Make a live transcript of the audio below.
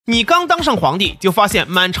你刚当上皇帝，就发现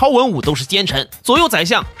满朝文武都是奸臣，左右宰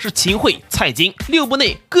相是秦桧、蔡京，六部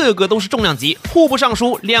内个个都是重量级，户部尚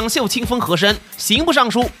书两袖清风和珅，刑部尚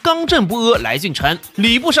书刚正不阿来俊臣，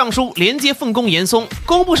礼部尚书廉洁奉公严嵩，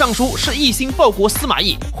工部尚书是一心报国司马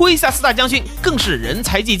懿，麾下四大将军更是人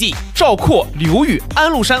才济济，赵括、刘裕、安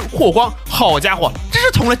禄山、霍光，好家伙，这是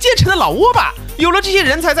捅了奸臣的老窝吧？有了这些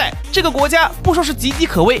人才在，这个国家不说是岌岌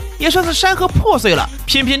可危，也算是山河破碎了。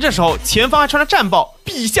偏偏这时候前方还传来战报，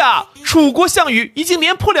陛下，楚国项羽已经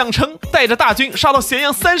连破2城，带着大军杀到咸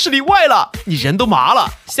阳30里外了。你人都麻了，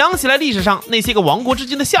想起来历史上那些个亡国之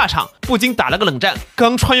君的下场，不禁打了个冷战。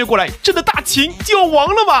刚穿越过来，朕的大秦就要亡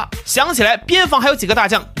了吗？想起来边防还有几个大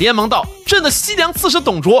将，连忙道：朕的西凉刺史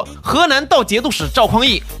董卓，河南道节度使赵匡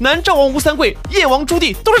胤，南赵王吴三桂，燕王朱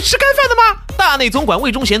棣都是吃干饭的吗？大内总管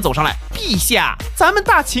魏忠贤走上来，陛下，咱们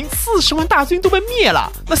大秦40万大军都被灭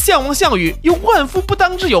了，那项王项羽有万夫不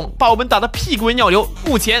当之勇，把我们打得屁滚尿流。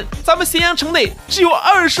目前咱们咸阳城内只有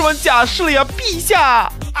20万甲士了呀，陛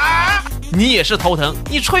下！你也是头疼。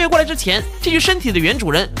你穿越过来之前，这具身体的原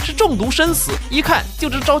主人是中毒身死，一看就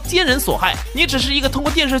知遭奸人所害。你只是一个通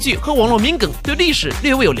过电视剧和网络名梗对历史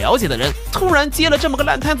略微有了解的人，突然接了这么个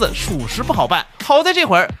烂摊子，属实不好办。好在这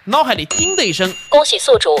会儿脑海里叮的一声，恭喜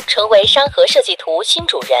宿主成为山河设计图新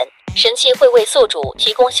主人，神器会为宿主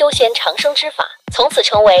提供修仙长生之法，从此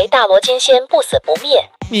成为大罗金仙，不死不灭。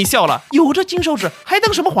你笑了，有这金手指还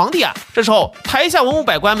当什么皇帝啊？这时候台下文武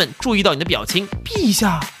百官们注意到你的表情，陛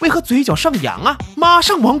下为何嘴角上扬啊？马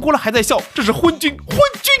上亡国了还在笑，这是昏君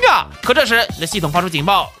啊！可这时你的系统发出警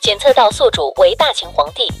报，检测到宿主为大秦皇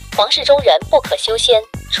帝，皇室中人不可修仙，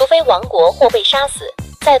除非亡国或被杀死，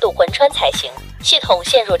再度魂穿才行。系统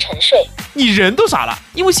陷入沉睡，你人都傻了，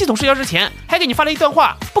因为系统睡觉之前还给你发了一段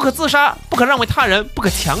话：不可自杀，不可让位他人，不可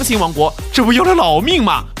强行亡国，这不要了老命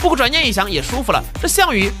吗？不过转念一想也舒服了，这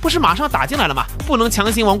项羽不是马上打进来了吗？不能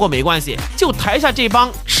强行亡国没关系，就台下这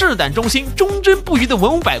帮赤胆忠心、忠贞不渝的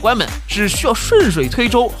文武百官们，只需要顺水推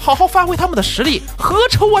舟，好好发挥他们的实力，何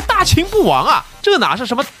愁啊大秦不亡啊？这哪是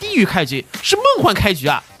什么地狱开局，是梦幻开局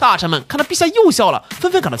啊！大臣们看到陛下又笑了，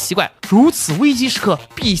纷纷感到奇怪，如此危机时刻，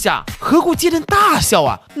陛下何故接连大笑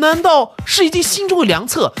啊？难道是已经心中有良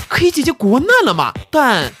策，可以解决国难了吗？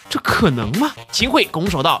但这可能吗？秦桧拱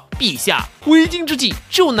手道：陛下，为今之计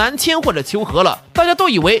只有南迁或者求和了。大家都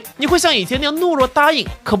以为你会像以前那样懦弱答应，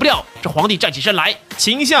可不料这皇帝站起身来，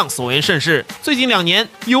秦相所言甚是。最近2年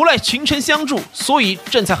有赖群臣相助，所以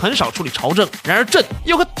朕才很少处理朝政。然而朕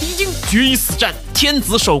要和敌军决一死战，天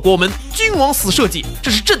子守国门，君王死社稷，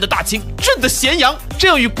这是朕的大秦，朕的咸阳，这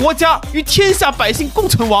样与国家与天下百姓共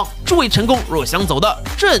存亡。诸位臣工若想走的，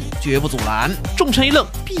朕绝不阻拦。众臣一愣，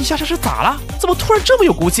陛下这是咋了？怎么突然这么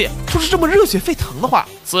有骨气，说出这么热血沸腾的话？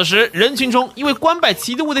此时人群中一位官拜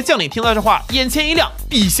骑都尉的将领听到这话，眼前一亮，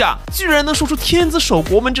陛下居然能说出天子守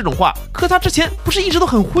国门这种话，可他之前不是一直都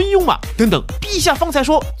很昏庸吗？等等，陛下方才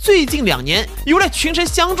说最近2年有赖群臣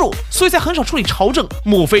相助，所以才很少处理朝政，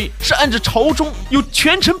莫非是暗指朝中有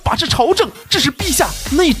权臣把持朝政，致使陛下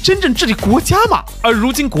难以真正治理国家吗？而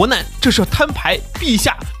如今国难，这是要摊牌，陛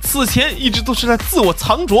下此前一直都是在自我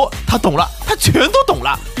藏拙，他懂了，他全都懂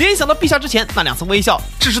了。联想到陛下之前那2层微笑，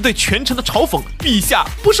只是对权臣的嘲讽，陛下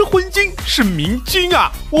不是昏君，是明君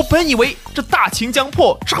啊！我本以为这大秦将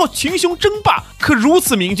破，只好群雄争霸，可如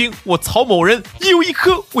此明君，我曹某人也有一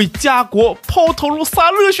颗为家国抛头颅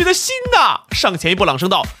洒热血的心呐！上前一步朗声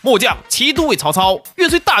道：末将骑都尉曹操，愿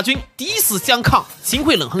随大军抵死相抗。秦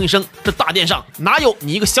桧冷哼一声，这大殿上哪有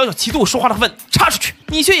你一个小小骑都尉说话的份？插出去！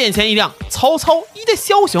你却眼前一亮，曹操一代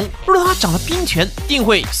枭雄，若让他掌了兵权，定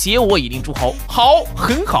会挟我以令诸侯。好，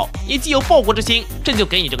很好，你既有报国之心，朕就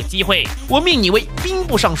给你这个机会，我命你为兵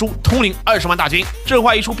部尚书，统领20万大军。这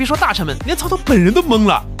话一出，别说大臣们，连曹操本人都懵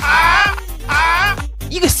了。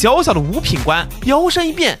一个小小的5品官，摇身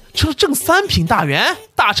一变成了正3品大员，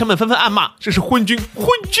大臣们纷纷暗骂：这是昏君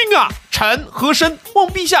啊！臣和珅望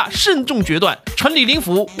陛下慎重决断，臣李林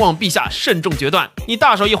甫望陛下慎重决断。你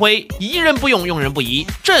大手一挥，疑人不用，用人不疑。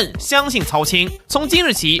朕相信曹卿，从今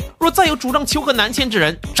日起，若再有主张求和南迁之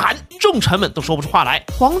人，斩！众臣们都说不出话来。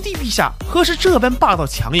皇帝陛下何时这般霸道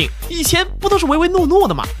强硬？以前不都是唯唯诺诺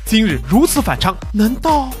的吗？今日如此反常，难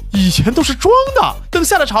道以前都是装的？等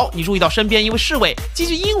下了朝，你注意到身边一位侍卫极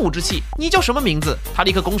具英武之气，你叫什么名字？他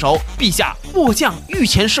立刻拱手：陛下，末将御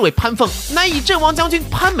前侍卫潘凤，乃以阵亡将军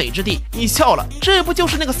潘美之弟。你笑了，这不就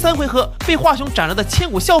是那个3回合被华雄斩了的千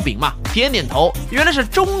古笑柄吗？点点头，原来是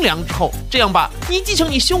忠良之后。这样吧，你继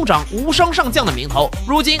承你兄长无伤上将的名头，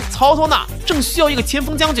如今曹操那正需要一个前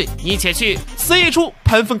锋将军，你且去此言一出，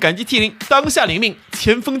潘凤感激涕零，当下领命。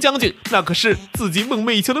前锋将军那可是自己梦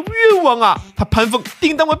寐以求的愿望啊！他潘凤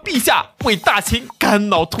定当为陛下为大秦肝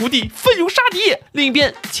脑涂地，奋勇杀敌。另一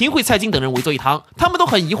边，秦桧、蔡京等人围坐一堂，他们都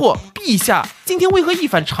很疑惑，陛下今天为何一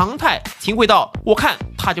反常态？秦桧道：“我看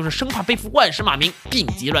他就是生怕背负万世骂名，病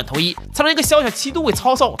急乱投医，才让一个小小骑都尉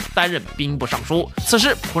曹操担任兵部尚书。”此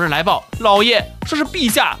时仆人来报，老爷说是陛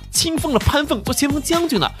下亲封了潘凤做前锋将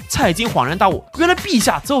军呢。蔡京恍然大悟，原来陛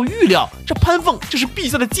下早有预料，这潘凤就是陛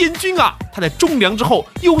下的监军啊！他在忠良之后，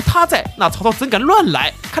有他在，那曹操怎敢乱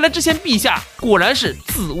来？看来之前陛下果然是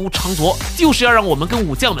自污长拙，就是要让我们跟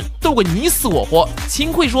武将们斗个你死我活。秦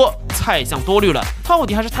桧说：“蔡相多虑了，到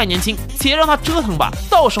底还是太年轻，且让他折腾吧，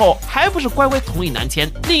到时候还不是乖乖同意南迁。”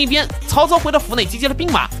另一边，曹操回到府内集结了兵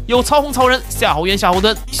马，有曹洪、曹仁、夏侯渊、夏侯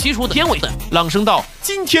惇、许褚等天伟等，朗声道：“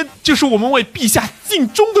今天就是我们为陛下尽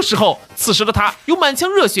忠的时候。”此时的他有满腔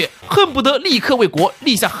热血，恨不得立刻为国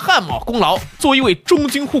立下汗马功劳，做一位忠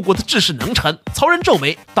君护国的治世能臣。曹仁皱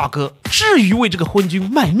眉：“大哥，至于为这个昏君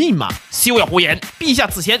卖命吗？”休要胡言！陛下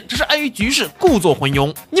此前只是碍于局势，故作昏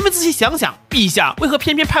庸。你们仔细想想，陛下为何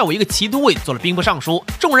偏偏派我一个骑都尉做了兵部尚书？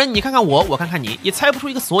众人你看看我，我看看你，也猜不出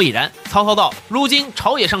一个所以然。曹操道：“如今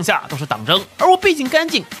朝野上下都是党争，而我背景干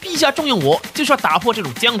净，陛下重用我，就是要打破这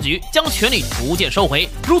种僵局，将权力逐渐收回。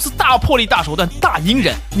如此大魄力、大手段、大隐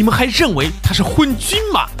忍，你们还认为他是昏君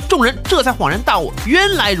吗？”众人这才恍然大悟，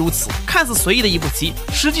原来如此。看似随意的一步棋，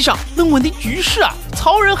实际上能稳定局势啊！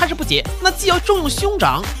曹仁还是不解，那既要重用兄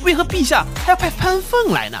长，为何陛下还要派潘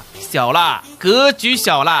凤来呢？小了，格局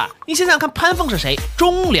小了。你想想看，潘凤是谁？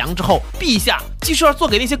忠良之后，陛下就是要做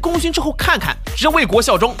给那些功勋之后看看，只要为国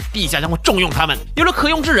效忠，陛下将会重用他们。有了可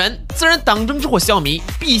用之人，自然党争之祸消弭。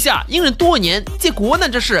陛下隐忍多年，借国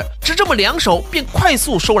难之势，只这么2手便快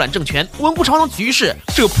速收揽政权，稳固朝堂局势，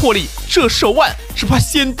这魄力，这手腕，只怕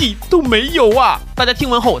先帝都没有啊！大家听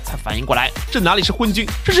闻后才反应过来，这哪里是昏君，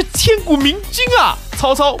这是千古明君啊！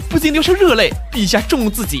曹操不禁流下热泪，陛下重用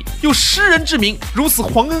自己，有识人之明，如此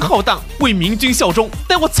皇恩浩荡，为明君效忠，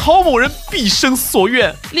但我曹某人毕生所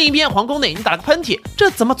愿。另一边皇宫内，你打了个喷嚏，这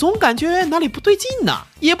怎么总感觉哪里不对劲呢？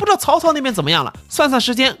也不知道曹操那边怎么样了，算算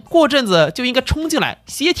时间，过阵子就应该冲进来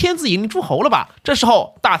挟天子以令诸侯了吧？这时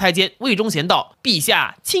候大太监魏忠贤道：“陛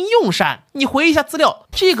下请用膳，你回一下资料，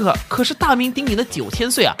这个可是大名鼎鼎的9000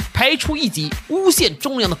岁啊，排除异己、诬陷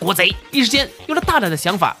忠良的国贼。”一时间有了大胆的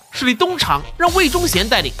想法，设立东厂，让魏忠贤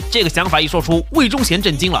带领。这个想法一说出，魏忠贤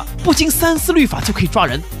震惊了，不经3思律法就可以抓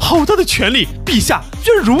人，好大的权力！陛下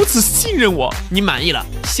居然如此信任我，你满意了？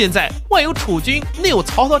现在外有楚军，内有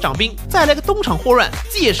曹操掌兵，再来个东厂霍乱，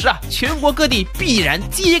届时啊，全国各地必然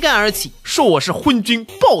揭竿而起，说我是昏君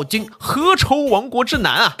暴君，何愁亡国之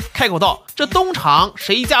难啊！开口道：“这东厂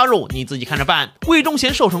谁加入，你自己看着办。”魏忠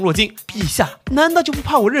贤受宠若惊，陛下难道就不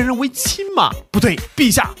怕我任人唯亲吗？不对，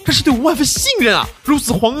陛下这是对我万分信任啊！如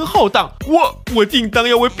此皇恩浩荡，我定当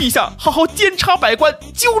要为陛下好好监察百官，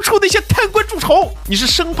揪出那些贪官蛀虫。你是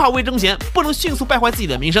生怕魏忠贤不能迅速败坏自己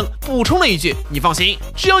的名声，补充了一句：“你放心，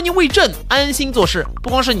只要你为朕安心做事，不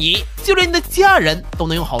光是你，就连你的家人都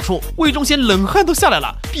能有好处。”魏忠贤冷汗都下来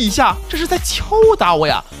了，陛下这是在敲打我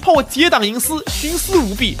呀，怕我结党营私，徇私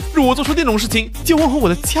舞弊。若我做出那种事情，就问候我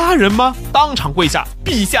的家人吗？当场跪下，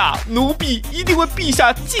陛下，奴婢一定为陛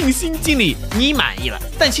下尽心尽力。你满意了？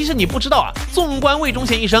但其实你不知道啊，纵观魏忠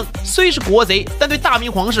贤一生，虽是国贼，但对大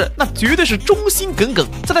明皇室那绝对是忠心耿耿。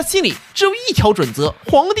在他心里只有一条准则，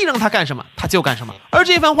皇帝让他干什么他就干什么。而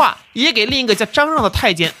这番话也给另一个叫张让的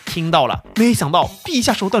太监听到了，没想到陛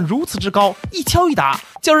下手段如此之高，一敲一打，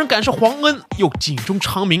叫人感受皇恩，又警钟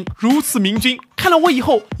长鸣，如此明君，看来我以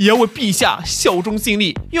后也要为陛下效忠尽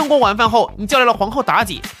力。用过晚饭后，你叫来了皇后妲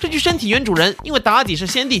己，这具身体原主人因为妲己是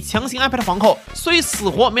先帝强行安排的皇后，所以死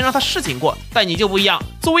活没让她侍寝过。但你就不一样，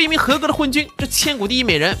作为一名合格的昏君，这千古第一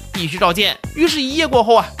美人必须召见。于是，一夜过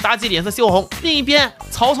后啊，妲己脸色羞红。另一边，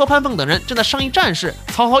曹操、潘凤等人正在商议战事。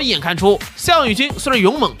曹操一眼看出，项羽军虽然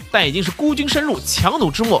勇猛，但已经是孤军深入，强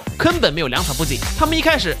弩之末，根本没有粮草补给。他们一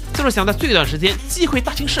开始就是想在最短时间击溃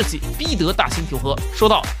大秦士气，逼得大秦求和。说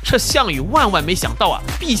道：“这项羽万万没想到啊，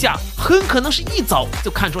陛下很可能是一早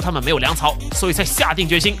就看出他们没有粮草，所以才下定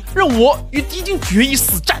决心让我与敌军决一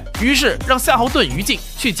死战。”于是让夏侯惇、于禁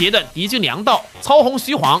去截断敌军粮道，曹洪、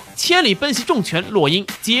徐晃千里奔袭重拳洛阴，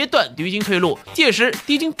截断敌军退路。届时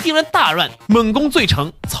敌军必然大乱，猛攻罪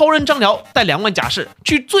城。曹仁、张辽带2万甲士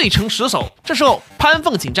去罪城死守。这时候潘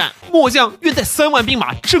凤请战，末将愿带3万兵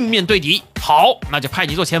马正面对敌。好，那就派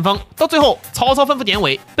你做前锋。到最后，曹操吩咐典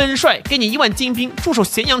韦：“本帅给你1万精兵驻守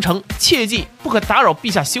咸阳城，切记不可打扰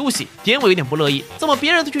陛下休息。”典韦有点不乐意，怎么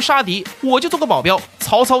别人都去杀敌，我就做个保镖？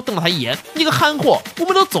曹操瞪了他一眼：“你个憨货，我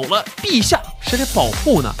们都走了，陛下谁来保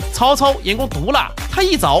护呢？”曹操眼光毒辣，他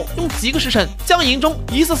一早用几个时辰将营中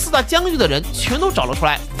疑似4大将军的人全都找了出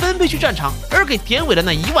来，分配去战场，而给典韦的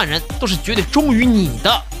那1万人都是绝对忠于你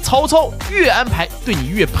的。曹操越安排对你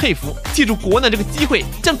越佩服，借助国难这个机会，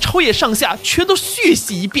将朝野上下全都血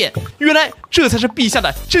洗一遍。原来这才是陛下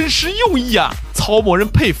的真实用意啊！曹某人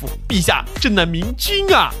佩服陛下真乃明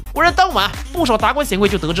君啊！果然当晚不少达官显贵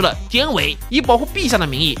就得知了典韦以保护陛下的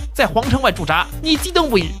名义在皇城外驻扎，你激动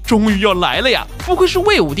不已，终于要来了呀！不愧是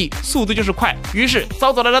魏武帝，速度就是快。于是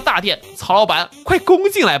早早来到大殿，曹老板快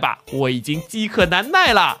攻进来吧，我已经饥渴难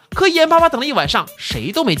耐了。可眼巴巴等了一晚上，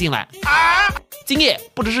谁都没进来啊！今夜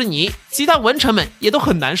不只是你，其他文臣们也都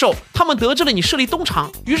很难受。他们得知了你设立东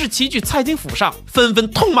厂，于是齐聚蔡京府上，纷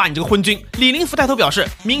纷痛骂你这个昏君。李林甫带头表示，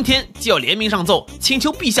明天就要联名上奏，请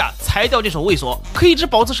求陛下裁掉这首卫所。可一直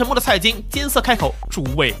保持沉默的蔡京艰涩开口：“诸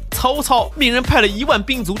位，曹操命人派了1万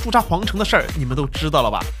兵卒驻扎皇城的事儿，你们都知道了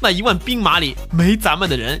吧？那1万兵马里没咱们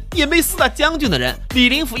的人，也没4大将军的人。”李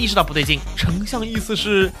林甫意识到不对劲，丞相意思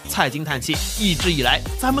是？蔡京叹气：“一直以来，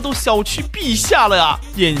咱们都小觑陛下了呀。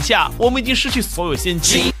眼下我们已经失去所有先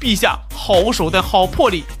机，陛下好手段，好魄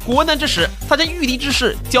力。国难之时，他将御敌之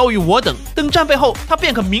事交于我等，等战备后，他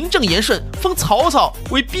便可名正言顺封曹操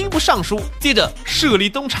为兵部尚书，接着设立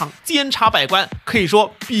东厂，监察百官。可以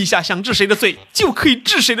说，陛下想治谁的罪，就可以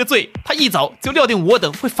治谁的罪。他一早就料定我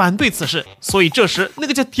等会反对此事，所以这时那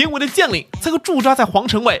个叫典韦的将领才会驻扎在皇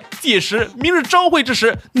城外。届时明日朝会之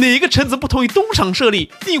时，哪个臣子不同意东厂设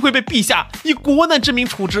立，定会被陛下以国难之名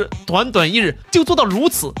处置。短短1日就做到如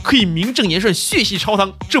此，可以名正言顺血洗朝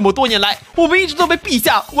堂。这么多年来，我们一直都被陛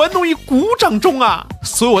下玩弄于股掌中啊！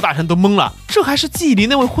所有大臣都懵了，这还是记忆里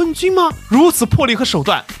那位昏君吗？如此魄力和手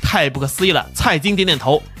段，太不可思议了。蔡京点点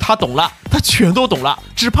头，他懂了，他全都懂了，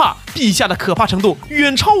只怕陛下的可怕程度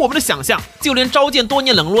远超我们的想象。就连召见多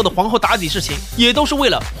年冷落的皇后妲己事情，也都是为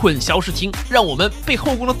了混淆视听，让我们被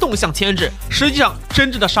后宫的动向牵制。实际上，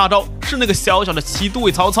真正的杀招是那个小小的骑都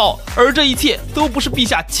尉曹操，而这一切都不是陛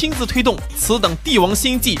下亲自推动，此等帝王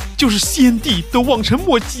心计，就是先帝都望尘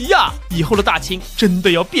莫及呀！以后的大秦真的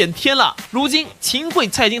要变天了。如今秦桧、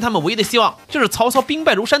蔡京他们唯一的希望就是曹操兵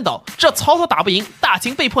败如山倒，只要曹操打不赢，大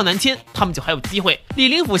秦被迫南迁，他们就还有机会。李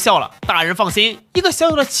林甫笑了，大人放心，一个小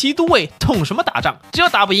小的骑都尉懂什么打仗？只要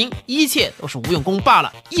打不赢，一切都是无用功罢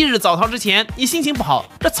了。1日早朝之前，你心情不好，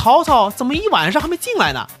这曹操怎么一晚上还没进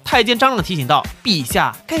来呢？太监张让提醒道：“陛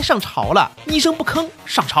下该上朝了。”你一声不吭，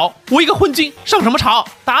上朝？我一个昏君上什么朝？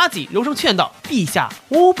妲己柔声劝道：“陛下，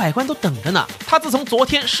我500官都等着呢。”他自从昨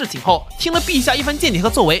天侍寝后，听了陛下一番见解和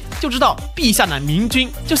作为，就知道陛下乃明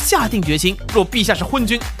君，就下定决心：若陛下是昏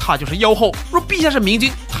君，他就是妖后；若陛下是明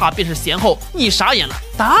君，他便是贤后。你傻眼了？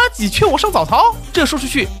妲己劝我上早朝，这说出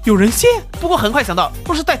去有人信？不过很快想到，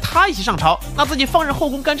若是带他一起上朝，那自己放任后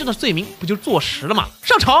宫干政的罪名不就坐实了吗？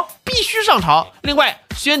上朝，必须上朝。另外，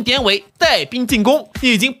宣典韦带兵进宫，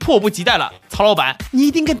已经迫不及待了。曹老板，你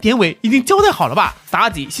一定跟典韦已经交代好了吧？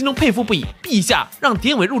妲己心中佩服不已，陛下让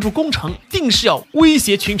典韦入驻宫城，定是要威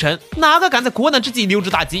胁群臣，哪个敢在国难之际溜之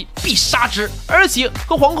大吉，必杀之。而且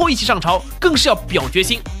和皇后一起上朝，更是要表决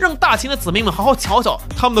心，让大秦的子民们好好瞧瞧，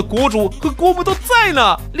他们的国主和国母都在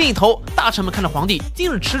呢。另一头，大臣们看着皇帝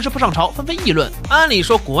今日迟迟不上朝，纷纷议论。按理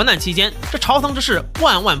说，国难期间，这朝堂之事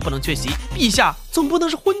万万不能缺席，陛下总不能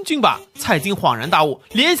是昏君吧？蔡京恍然大悟，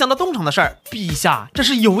联想到东厂的事儿，陛下这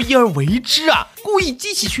是有意而为之啊，故意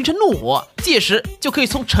激起群臣怒火，届时就可以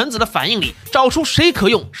从臣子的反应里找出谁可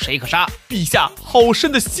用，谁可杀。陛下好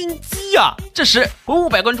深的心机啊！这时，文武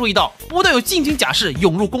百官注意到，不断有禁军甲士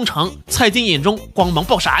涌入宫城，蔡京眼中光芒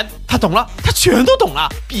爆闪，他懂了，他全都懂了。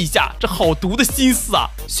陛下这好毒的心思啊！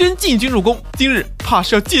宣禁军入宫，今日怕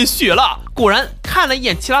是要见血了。果然，看了一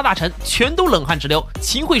眼其他大臣，全都冷汗直流。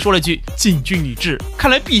秦桧说了句：“禁军已至，看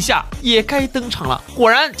来陛下也该登场了。”果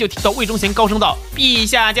然，就听到魏忠贤高声道：“陛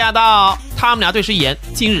下驾到！”他们俩对视一眼，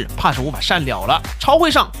今日怕是无法善了了。朝会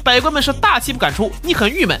上，百官们是大气不敢出，你很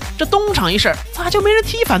郁闷，这东厂一事咋就没人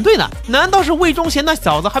提议反对呢？难道是魏忠贤那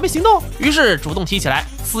小子还没行动？于是主动提起来。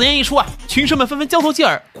此言一出啊，群臣们纷纷交头接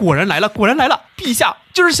耳，果然来了，果然来了！陛下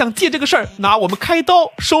就是想借这个事儿拿我们开刀，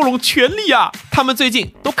收拢权力啊！他们最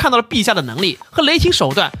近都看到了陛下的能力和雷霆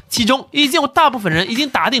手段，其中已经有大部分人已经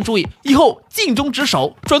打定主意，以后尽忠职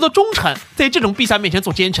守，转做忠臣，在这种陛下面前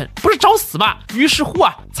做奸臣，不是找死吗？于是乎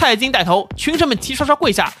啊，蔡京带头，群臣们齐刷刷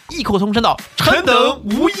跪下，异口同声道：“臣等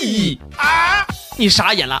无异议啊！”你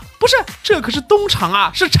傻眼了？不是，这可是东厂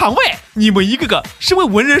啊，是厂卫，你们一个个身为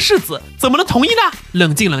文人世子，怎么能同意呢？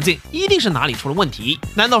冷静冷静，一定是哪里出了问题。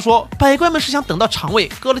难道说百官们是想等到厂卫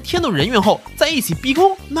割了天怒人怨后再一起逼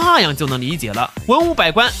宫？那样就能理解了。文武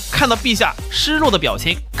百官看到陛下失落的表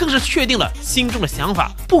情，更是确定了心中的想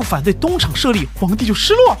法，不反对东厂设立，皇帝就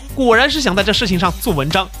失落。果然是想在这事情上做文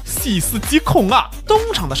章，细思极恐啊！东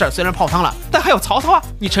厂的事儿虽然泡汤了，但还有曹操啊！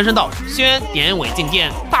你陈升道宣典韦进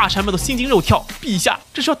殿，大臣们都心惊肉跳，陛下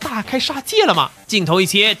这是要大开杀戒了吗？镜头一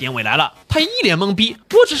切，典韦来了，他一脸懵逼，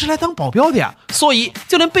我只是来当保镖的呀，所以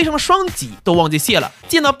就连背上的双戟都忘记卸了。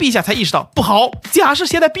见到陛下才意识到不好，假释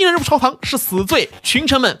携带兵人入朝堂是死罪。群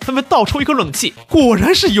臣们纷纷倒抽一口冷气，果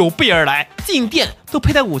然是有备而来，进殿都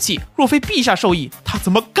佩戴武器，若非陛下授意，他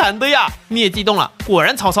怎么敢的呀？你也激动了，果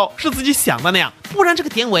然曹操是自己想的那样，不然这个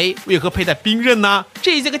典韦为何佩戴兵刃呢？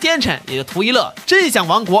这些个奸臣也就图一乐，真想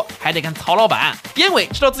亡国还得看曹老板。典韦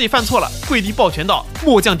知道自己犯错了，跪地抱拳道：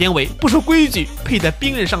末将典韦不守规矩，佩戴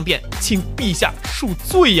兵刃上殿，请陛下恕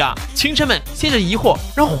罪呀！群臣们先是疑惑，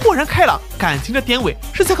然后豁然开朗，感情这典韦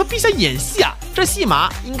是在和陛下演戏啊！这戏码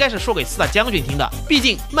应该是说给四大将军听的，毕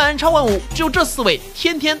竟满朝文武只有这4位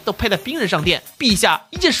天天都佩戴兵刃上殿，陛下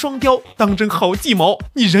一箭双雕，当真好计谋。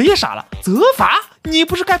你人也傻了，责罚？你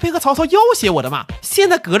不是该配合曹操要挟我的吗？现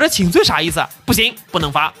在搁着请罪啥意思？不行，不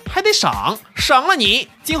能罚，还得赏，赏了你，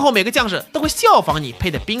今后每个将士都会效仿你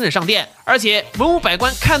佩戴兵刃上殿，而且文武百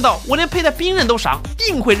官看到我连佩戴兵刃都赏，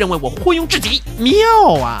定会认为我昏庸至极。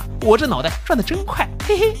妙啊，我这脑袋转得真快，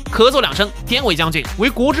嘿嘿。咳嗽2声，典韦将军为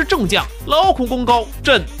国之正将，劳苦功高，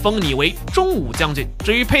朕封你为中武将军。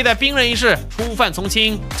至于佩戴兵刃一事，初犯从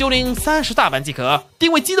轻，就令30大板即可。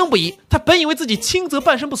典韦激动不已，他本以为自己轻则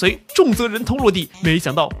半身不遂，重则人头落地，没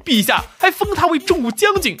想到陛下还封他为中武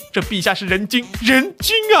将军。这陛下是人君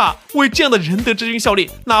啊！为这样的仁德之君效力，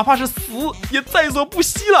哪怕是死也在所不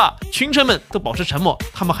惜了。群臣们都保持沉默，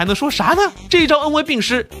他们还能说啥呢？这招恩威并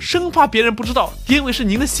施，生怕别人不知道典韦是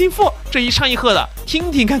您的心腹。这一唱一和的，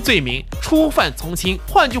听听看罪名：初犯从轻。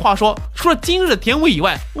换句话说，除了今日的典韦以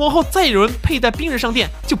外，往后再有人佩戴兵刃上殿，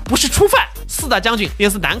就不是初犯。4大将军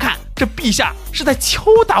脸色难看，这陛下是在敲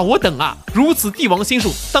打我等啊！如此帝王心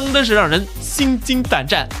术，当真是让人心惊胆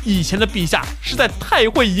战。以前的陛下实在太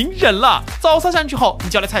会隐忍了。早餐散去后，你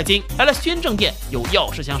叫来蔡京，来了宣政殿，有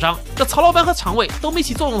要事相商。这曹老板和常尉都没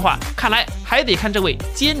起作用的话，看来还得看这位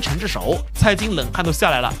奸臣之手。蔡京冷汗都下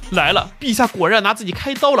来了，来了，陛下果然拿自己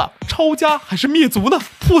开刀了，抄家还是灭族呢？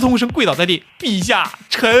扑通一声跪倒在地，陛下，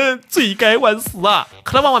臣罪该万死啊！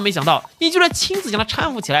可他万万没想到，你居然亲自将他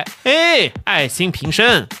搀扶起来。哎，爱卿平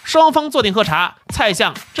身，双方坐定喝茶。蔡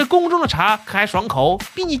相，这宫中的茶可还爽口，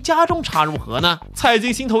比你家中茶如何呢？蔡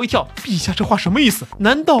京心头一跳，陛下这话什么意思？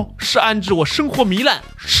难道是暗指我生活糜烂，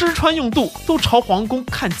吃穿用度都朝皇宫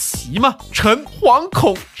看齐吗？臣惶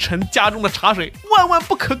恐，臣家中的茶水万万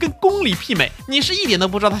不可跟宫里媲美。你是一点都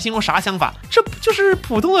不知道他心中啥想法，这不就是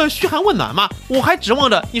普通的嘘寒问暖吗？我还指望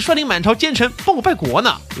着你率领满朝奸臣帮我败国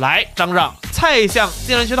呢。来，张让。蔡相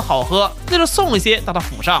既然觉得好喝，那就送一些到他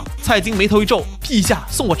府上。蔡京眉头一皱，陛下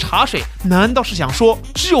送我茶水，难道是想说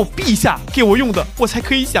只有陛下给我用的，我才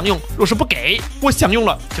可以享用？若是不给，我享用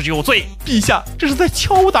了，这就有罪。陛下这是在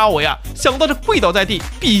敲打我呀！想到这跪倒在地，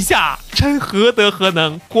陛下，臣何德何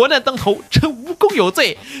能？国难当头，臣无功有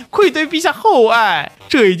罪，愧对陛下厚爱。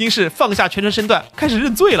这已经是放下全身身段，开始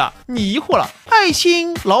认罪了。你疑惑了，爱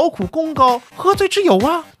卿劳苦功高，何罪之有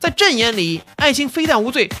啊？在朕眼里，爱卿非但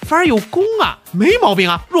无罪，反而有功啊，没毛病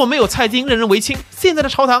啊。若没有蔡京任人为卿，现在的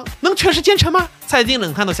朝堂能全是奸臣吗？蔡京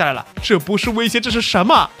冷汗都下来了，这不是威胁，这是什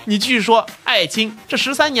么？你继续说，爱卿这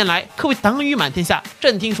13年来可谓党羽满天下，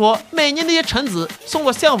朕听说每年那些臣子送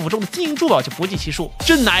到相府中的金银珠宝就不计其数，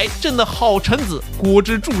朕乃朕的好臣子，国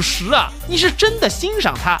之柱石啊！你是真的欣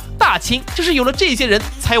赏他？大清就是有了这些人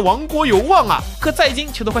才亡国有望啊！可蔡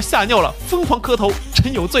京却都快吓尿了，疯狂磕头，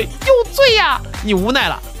臣有罪，有罪呀！你无奈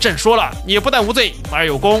了，朕说了，你不但无罪，反而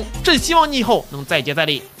有功。朕希望你以后能再接再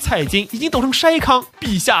厉。蔡京已经抖成筛糠，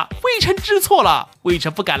陛下，微臣知错了，微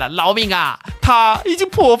臣不敢了，饶命啊！他已经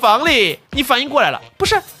破防了。你反应过来了？不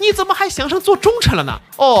是，你怎么还想上做忠臣了呢？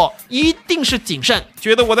哦，一定是谨慎，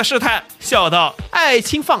觉得我在试探，笑道：爱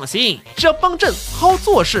卿放心，只要帮朕好好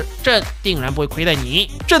做事，朕定然不会亏待你。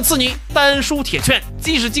朕赐你丹书铁券，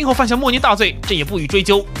即使今后犯下莫逆大罪，朕也不予追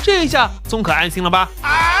究。这下总可安心了吧？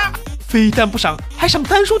啊！非但不赏，还赏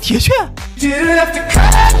丹书铁券。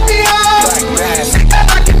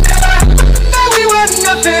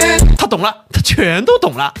他懂了，他全都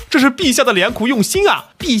懂了，这是陛下的良苦用心啊！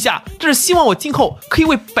陛下这是希望我今后可以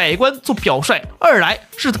为百官做表率，二来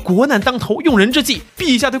是国难当头，用人之际，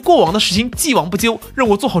陛下对过往的事情既往不咎，让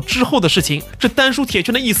我做好之后的事情。这丹书铁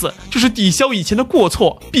券的意思就是抵消以前的过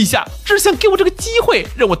错。陛下只想给我这个机会，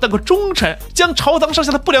让我当个忠臣，将朝堂上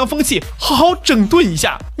下的不良风气好好整顿一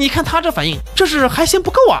下。你看他这反应，这是还嫌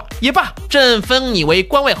不够啊？也罢，朕封你为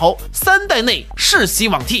关外侯，3代内世袭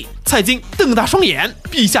罔替。蔡京瞪大双眼，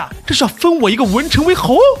陛下这是要封我一个文臣为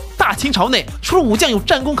侯？大清朝内除了武将有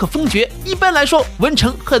战功可封爵，一般来说文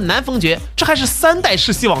臣很难封爵，这还是3代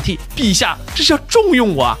世袭罔替。陛下这是要重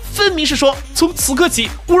用我啊！分明是说从此刻起，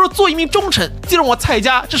我若做一名忠臣，就让我蔡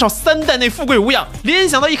家至少3代内富贵无恙。联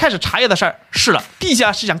想到一开始茶叶的事儿，是了，陛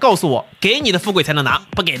下是想告诉我，给你的富贵才能拿，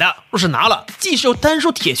不给的若是拿了，即使有丹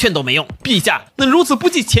书铁券都没用。陛下能如此不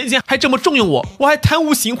计前嫌，还这么重用我，我还贪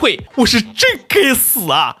污行贿，我是真该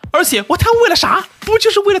死啊！而且我贪污为了啥？不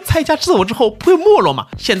就是为了蔡家自我之后不会没落吗？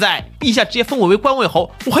现在陛下直接封我为关外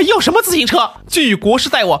侯，我还要什么自行车？君与国师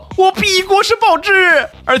待我，我必以国师报之。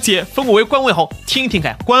而且封我为关外侯，听听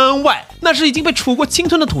看，关外那是已经被楚国侵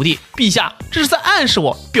吞的土地。陛下这是在暗示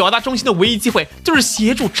我，表达忠心的唯一机会就是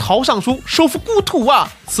协助朝尚书收复故土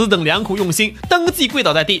啊！此等良苦用心，当即跪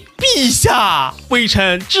倒在地。陛下，微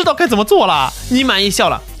臣知道该怎么做了。你满意笑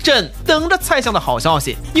了。朕等着蔡相的好消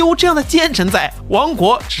息，有这样的奸臣在，亡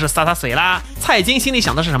国只是洒洒水啦。蔡京心里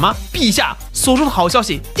想的是什么？陛下所说的好消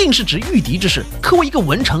息，定是指御敌之事。可我一个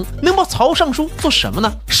文臣，能帮曹尚书做什么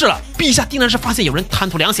呢？是了，陛下定然是发现有人贪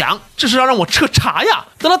图粮饷，这是要让我彻查呀。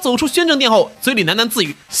等他走出宣政殿后，嘴里喃喃自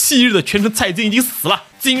语：昔日的权臣蔡京已经死了，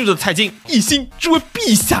今日的蔡京一心只为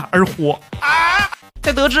陛下而活啊！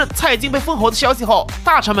在得知蔡京被封侯的消息后，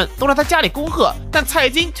大臣们都来他家里恭贺，但蔡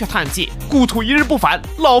京却叹气：故土一日不返，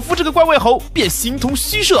老夫这个关外侯便形同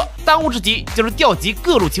虚设。当务之急就是调集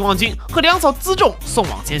各路秦王军和粮草辎重送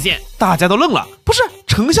往前线。大家都愣了，不是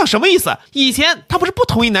丞相什么意思？以前他不是不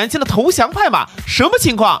同意南迁的投降派吗？什么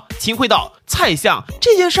情况？秦桧道：蔡相，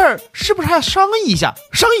这件事儿是不是还要商议一下？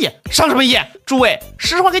商议？商什么议？诸位，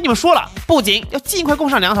实话跟你们说了，不仅要尽快供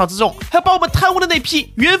上粮草辎重，还要把我们贪污的那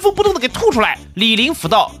批原封不动的给吐出来。李林甫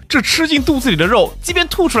道：这吃进肚子里的肉，即便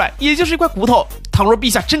吐出来，也就是一块骨头。倘若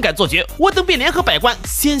陛下真敢做绝，我等便联合百官，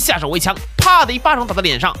先下手为强。啪的一巴掌打在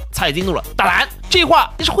脸上，蔡京怒了：大胆！这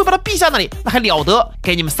话要是汇报到陛下那里，那还了得？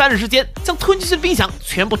给你们3日之间，将吞进去的兵饷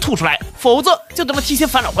全部吐出来，否则就等着提前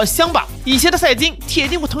返老还乡吧。以前的蔡京铁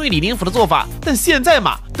定不同意李林甫的做法，但现在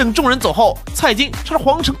嘛，等众人走后，蔡京朝着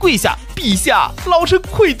皇城跪下：陛下，老臣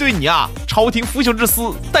愧对你啊！朝廷腐朽之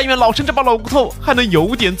私，但愿老臣这把老骨头还能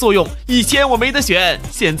有点作用。以前我没得选，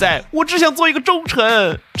现在我只想做一个忠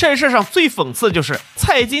臣。这事上最讽刺的就是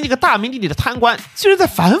蔡京这个大名鼎鼎的贪官，居然在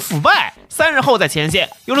反腐败。3日后，在前线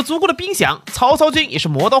有了足够的兵饷，曹操军也是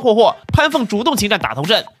磨刀霍霍，潘凤主动请战打头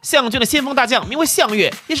阵。项军的先锋大将名为项羽，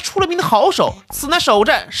也是出了名的好手，此乃首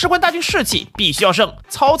战，事关大军士气，必须要胜。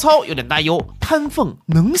曹操有点担忧，潘凤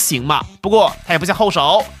能行吗？不过他也不下后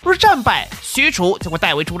手，若是战败，许褚将会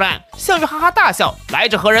代为出战。项羽哈哈大笑：来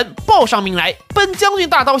者何人？报上名来！本将军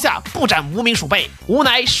大刀下，不斩无名鼠辈，吾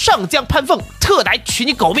乃上将潘凤，特来取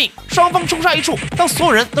你狗命！双方冲杀一处，当所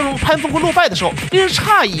有人都认为潘凤会落败的时候，令人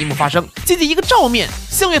诧异一幕发生。仅仅一个照面，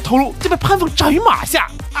项羽头颅就被潘凤斩于马下。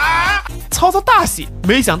曹操大喜，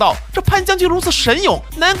没想到这潘将军如此神勇，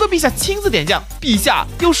难怪陛下亲自点将。陛下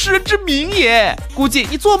有识人之明也，估计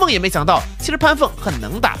你做梦也没想到，其实潘凤很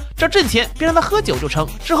能打，只要阵前别让他喝酒就成。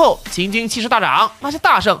之后秦军气势大涨，拿下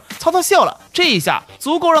大胜。曹操笑了，这一下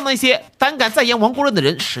足够让那些胆敢再言亡国论的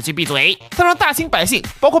人失去闭嘴。他让大清百姓，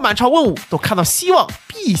包括满朝文武都看到希望。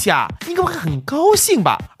陛下应该会很高兴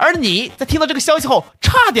吧？而你在听到这个消息后，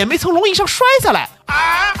差点没从龙椅上摔下来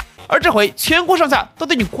而这回全国上下都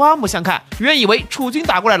对你刮目相看，原以为楚军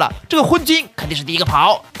打过来了，这个昏君肯定是第一个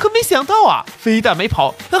跑，可没想到啊，非但没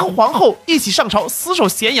跑，还和皇后一起上朝死守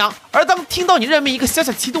咸阳。而当听到你任命一个小小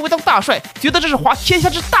骑督为当大帅，觉得这是滑天下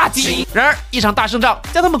之大稽。然而一场大胜仗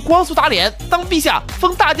将他们光速打脸。当陛下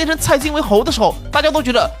封大奸臣蔡京为侯的时候，大家都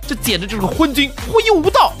觉得这简直就是个昏君，昏庸无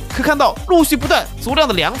道。可看到陆续不断足量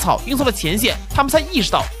的粮草运送到前线，他们才意识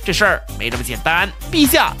到这事儿没这么简单。陛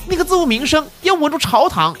下那个自负名声要稳住朝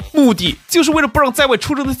堂，目的就是为了不让在外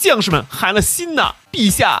出征的将士们寒了心呐！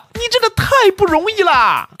陛下，你真的太不容易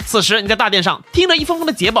啦！此时你在大殿上听着一封封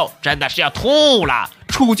的捷报，真的是要吐了。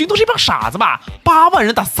楚军都是一帮傻子吧？8万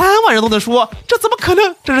人打3万人都能输，这怎么可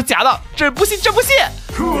能？这是假的，朕不信，朕不信！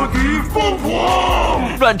彻底疯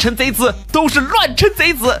狂！乱臣贼子都是乱臣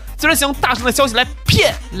贼子，居然想用大圣的消息来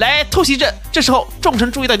骗来偷袭朕。这时候众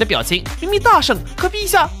臣注意到你的表情，明明大圣，可陛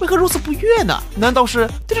下为何如此不悦呢？难道是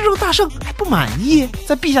对这个大圣还不满意？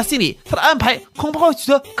在陛下心里，他的安排恐怕会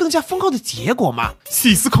取得更加丰厚的结果嘛？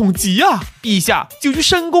细思恐极啊！陛下久居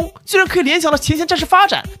深宫，居然可以联想到前线战事发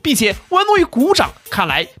展，并且玩弄于股掌。看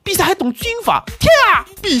来陛下还懂军法。天啊！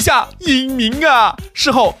陛下英明啊！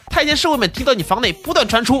事后，太监侍卫们听到你房内不断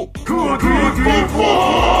传出彻底疯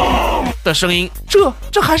狂的声音，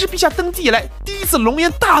这还是陛下登基以来第一次龙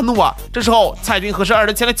颜大怒啊！这时候，蔡军和氏二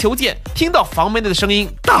人前来求见，听到房门内的声音，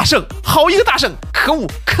大圣，好一个大圣！可恶，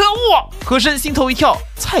可恶！和珅心头一跳，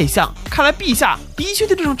蔡相，看来陛下的确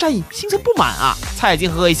对这种战役心存不满啊！蔡京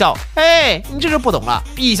呵呵一笑，哎，你这就不懂了，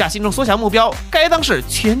陛下心中所想目标，该当是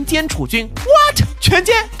全歼楚军。What？ 全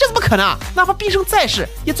歼？这怎么可能啊？哪怕必胜在世，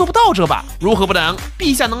也做不到这吧？如何不能？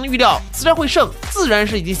陛下能预料此战会胜，自然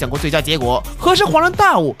是已经想过最佳结果。和珅恍然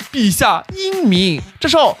大悟，陛下英明。这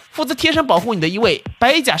时候，负责贴身保护你的一位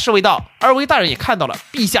白甲侍卫道，二位大人也看到了，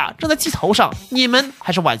陛下正在气头上，你们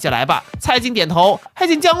还是晚些来吧。蔡京点头，还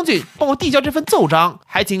请将军帮我递交这份奏章，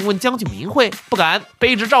还请问将军名讳。不敢，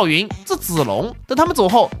卑职赵云，字子龙。等他们走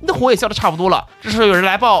后，你的火也消得差不多了。这时候有人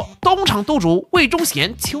来报，东厂督主魏忠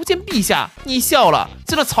贤求见陛下。你笑了，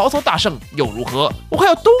见了曹操大圣又如何？我还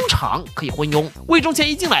有东厂可以昏庸。魏忠贤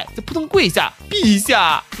一进来就扑通跪下，陛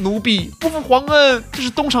下，奴婢不负皇恩，这是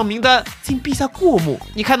东厂名单，请陛下过目。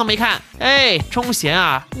你看都没看？哎，忠贤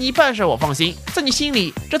啊，你办事我放心，在你心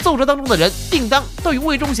里，这奏折当中的人定当都与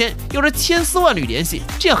魏忠贤有着千丝万缕联系，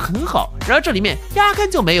这样很好。然而这里面压根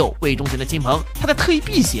就没有魏忠贤的亲朋，他在特意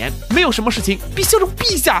避嫌，没有什么事情比效忠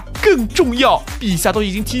陛下更重要。陛下都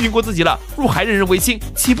已经提醒过自己了，若还任人唯亲，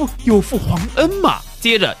岂不有负皇恩吗？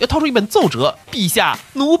接着又掏出一本奏折，陛下，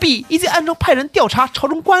奴婢已经暗中派人调查朝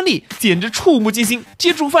中官吏，简直触目惊心，这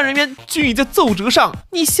些主犯人员均已在奏折上。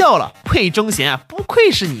你笑了，魏忠贤啊，不愧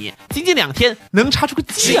是你，仅仅2天能查出个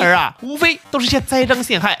鸡儿啊，无非都是些栽赃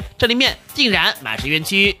陷害，这里面竟然满是冤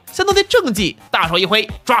屈。想到那政绩，大手一挥，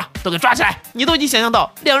抓，都给抓起来！你都已经想象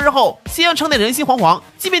到2日后咸阳城内人心惶惶，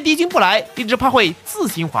即便敌军不来，你只怕会自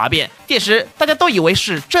行哗变。届时大家都以为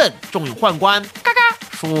是朕重用宦官，嘎嘎。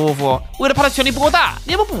舒服，为了怕他权力不够大，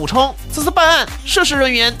连忙补充：此次办案，涉事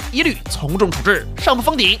人员一律从重处置，上不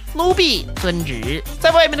封顶，奴婢遵旨。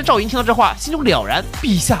在外面的赵云听到这话，心中了然，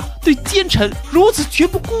陛下对奸臣如此绝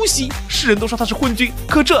不姑息，世人都说他是昏君，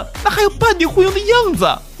可这哪还有半点昏庸的样子？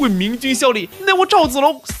为明君效力，乃我赵子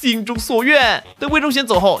龙心中所愿。等魏忠贤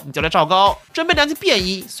走后，你叫来赵高，准备2件便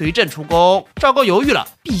衣，随朕出宫。赵高犹豫了，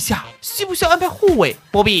陛下需不需要安排护卫？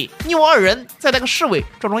不必，你我2人再带个侍卫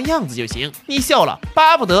装样子就行。你笑了，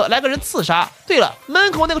巴不得来个人刺杀。对了，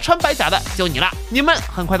门口那个穿白甲的就你了。你们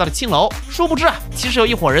很快到了青楼，殊不知啊，其实有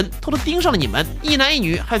一伙人偷偷盯上了你们，1男1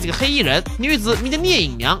女，还有几个黑衣人。女子名叫聂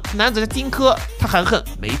隐娘，男子叫荆轲。他含恨，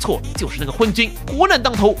没错，就是那个昏君，国难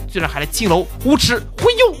当头，居然还来青楼，无耻昏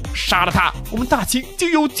庸！杀了他，我们大秦就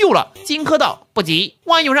有救了。荆轲道：不急，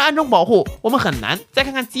万一有人暗中保护，我们很难。再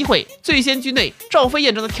看看机会，最先居内，赵飞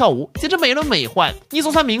燕正在跳舞，简直美轮美奂。你总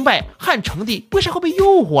算明白汉成帝为啥会被诱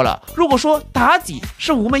惑了。如果说妲己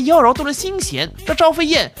是妩媚妖娆动人心弦，这赵飞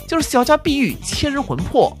燕就是小家碧玉牵人魂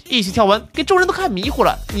魄。一曲跳完，给众人都看迷糊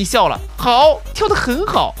了。你笑了，好，跳得很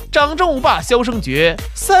好。掌中舞罢箫声绝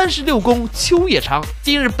，36宫秋夜长。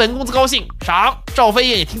今日本公子高兴，赏。赵飞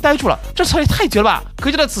燕也听呆住了，这词也太绝了吧！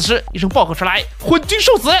可就在此时，一声暴喝传来：昏君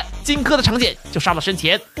受死！荆轲的长剑就杀到身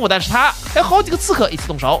前，不单是他，还有好几个刺客一起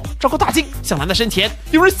动手。赵高大惊，想拦在身前，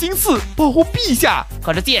有人行刺保护陛下，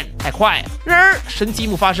可这剑太快。然而神奇一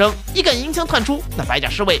幕发生，一杆银枪探出，那白甲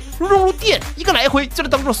侍卫如同如电，一个来回就能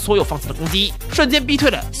挡住所有放肆的攻击，瞬间逼退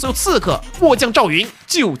了所有刺客。末将赵云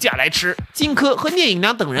救驾来迟，荆轲和聂隐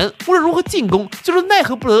娘等人无论如何进攻，就是奈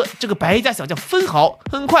何不得这个白甲小将分毫。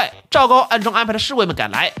很快，赵高暗中安排的侍卫们赶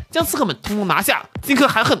来，将刺客们统统拿下。荆轲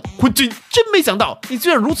含恨，昏君，真没想到你居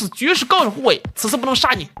然如此绝世高手护卫，此次不能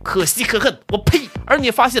杀你，可惜可恨，我呸！而你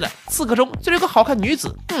也发现了，刺客中居然有个好看女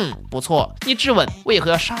子，不错。你质问为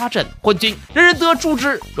何要杀朕？昏君，人人都要诛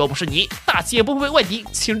之，若不是你，大齐也不会被外敌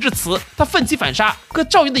请至此。他奋起反杀，可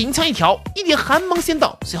赵云的银枪一挑，一点寒芒先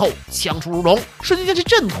到，随后枪出如龙，瞬间将其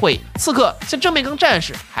震退。刺客像正面刚战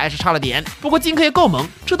士，还是差了点，不过荆轲也够猛，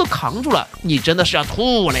这都扛住了。你真的是要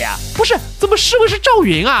吐了呀？不是，怎么侍卫是赵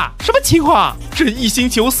云啊？什么情况？朕一心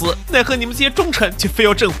求死，奈何你们这些忠臣却非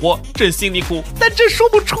要朕活，朕心里苦，但朕说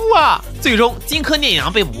不出啊。最终荆轲聂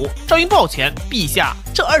阳被捕，赵云抱拳，陛下，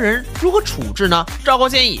这二人如何处置呢？赵高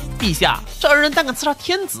建议，陛下，这二人胆敢刺杀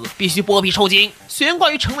天子，必须剥皮抽筋，悬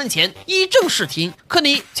挂于城门前，以正视听。可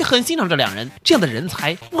你却很欣赏这两人，这样的人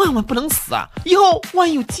才万万不能死啊！以后万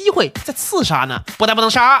一有机会再刺杀呢？不但不能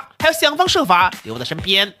杀，还要想方设法留在身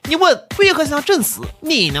边。你问为何想要朕死？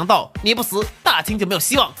聂阳道，你不死，大清就没有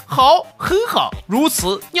希望。好，很好，如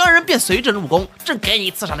此，你二人便随朕入宫，朕给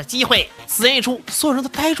你刺杀的机会。此言一出，所有人都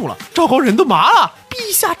呆住了，赵高人都麻了。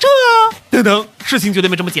陛下这等等，事情绝对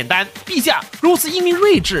没这么简单。陛下如此英明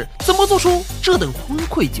睿智，怎么做出这等昏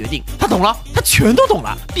聩决定？他懂了，他全都懂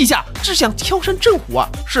了。陛下只想挑山震虎啊！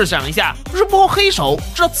试想一下，若是幕后黑手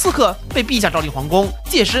知道刺客被陛下召进皇宫，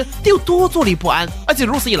届时得有多坐立不安。而且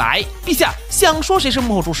如此一来，陛下想说谁是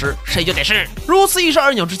幕后主使，谁就得是。如此一石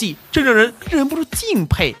二鸟之计，真让人忍不住敬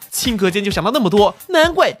佩。顷刻间就想到那么多，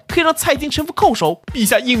难怪可以让蔡京臣服叩首。陛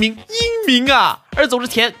下英明，英明啊！而走之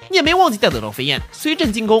前，你也没忘记带走赵飞燕，随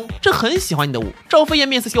朕进宫。朕很喜欢你的舞。赵飞燕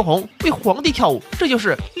面色羞红，为皇帝跳舞，这就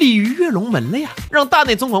是鲤鱼跃龙门了呀！让大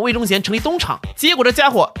内总管魏忠贤成立东厂，结果这家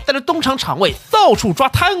伙带着东厂厂卫到处抓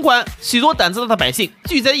贪官，许多胆子大的百姓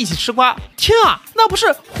聚在一起吃瓜。天啊，那不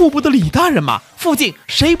是户部的李大人吗？附近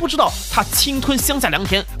谁不知道他侵吞乡下良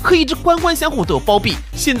田，和一支官官相护都有包庇，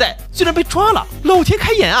现在居然被抓了，老天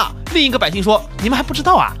开眼啊！另一个百姓说，你们还不知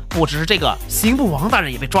道啊？不只是这个，刑部王大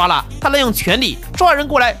人也被抓了，他滥用权力抓人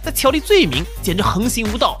过来，再条例罪名，简直横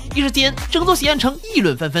行无道。一时间，整座西安城议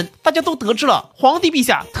论纷纷，大家都得知了皇帝陛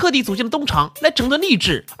下特地组建了东厂来整顿吏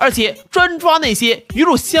治，而且专抓那些鱼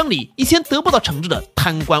肉乡里以前得不到惩治的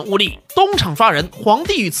贪官污吏。东厂抓人，皇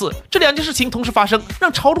帝遇刺，这两件事情同时发生，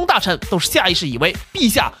让朝中大臣都是下意识以为陛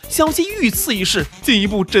下想借遇刺一事进一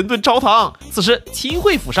步整顿朝堂。此时秦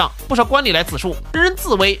桧府上不少官吏来自述，人人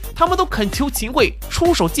自危，他们都恳求秦桧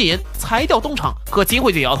出手戒严，裁掉东厂。可秦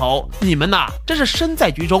桧却摇头，你们呐，真是身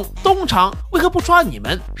在局中，东厂为何不抓你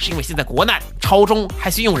们？是因为现在国难，朝中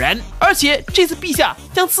还需用人，而且这次陛下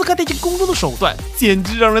将刺客带进宫中的手段，简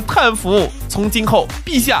直让人叹服。从今后，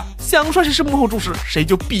陛下想说谁是幕后主使，谁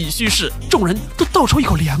就必须是。众人都倒抽一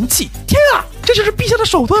口凉气，天啊，这就是陛下的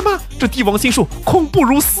手段吗？这帝王心术恐怖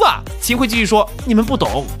如斯啊！秦桧继续说，你们不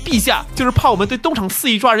懂，陛下就是怕我们对东厂肆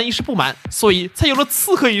意抓人一事不满，所以才有了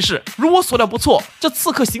刺客一事。如我所料不错，这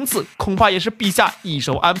刺客行刺恐怕也是陛下一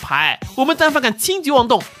手安排。我们但凡敢轻举妄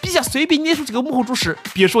动，陛下随便捏出几个幕后主使，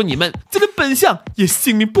别说你们，就连本相也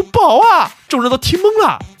性命不保啊！众人都听懵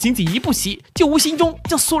了，仅仅一步棋就无形中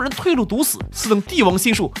将所有人推入毒死。此等帝王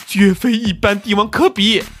心术绝非一般帝王可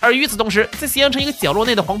比。而与此同时，在西安城一个角落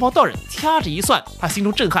内的黄袍道人掐指一算，他心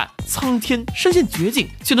中震撼，苍天身陷绝境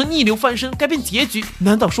却能逆流翻身改变结局，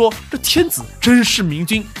难道说这天子真是明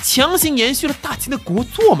君，强行延续了大秦的国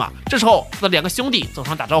祚吗？这时候那两个兄弟走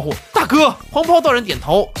上打招呼，大哥。黄袍道人点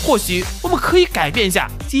头，或许我们可以改变一下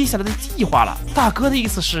接下来的计划了。大哥的意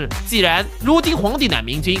思是，既然如今皇帝乃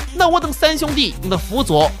明君，那我等三兄弟应当辅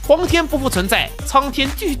佐，皇天不复存在，苍天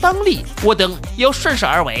继续当立，我等也要顺势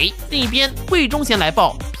而为。另一边，魏忠贤来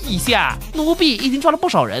报，陛下，奴婢已经抓了不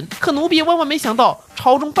少人，可奴婢万万没想到，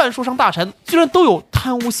朝中半数上大臣居然都有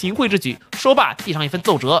贪污行贿之举。说罢，递上一份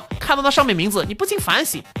奏折，看到那上面名字，你不禁反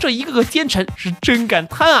省，这一个个奸臣是真敢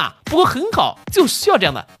贪啊！不过很好，就需要这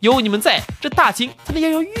样的，有你们在，这大清才能摇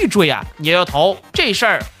摇欲坠啊！摇摇头，这事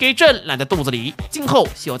儿给朕揽在肚子里，今后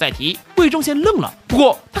休再提。魏忠贤愣了，不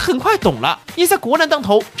过他很快懂了，眼下国难当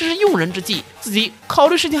头，这是用人之际，自己考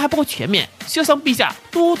虑事情还不够全面，需要向陛下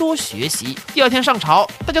多多学习。第二天上朝，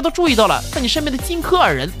大家都注意到了在你身边的荆轲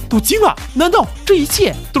二人，都惊了，难道这一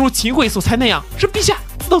切都如秦桧所猜那样，是陛下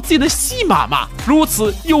自导自演的戏码吗？如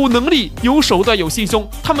此有能力、有手段、有心胸，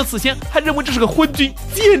他们此前还认为这是个昏君，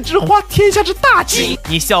简直花天下之大稽。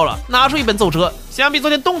你笑了，拿出一本奏折，想必昨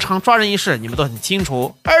天东厂抓人一事你们都很清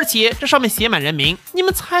楚，而且这上面写满人名，你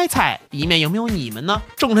们猜猜里面有没有你们呢？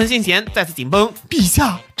众臣心弦再次紧绷，陛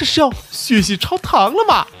下这是要血洗朝堂了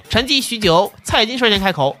吗？沉寂许久，蔡京率先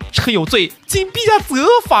开口，臣有罪，请陛下责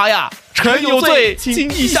罚呀！臣有罪，请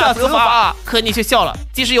陛下责罚。可你却笑了，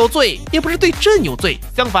即使有罪，也不是对朕有罪，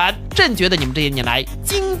相反，朕觉得你们这些年来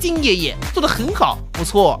兢兢业业，做得很好，不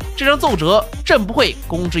错。这张奏折，朕不会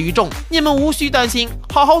公之于众，你们无需担心，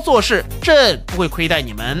好好做事，朕不会亏待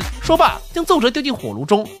你们。说罢，将奏折丢进火炉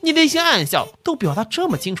中，你内心暗笑，都表达这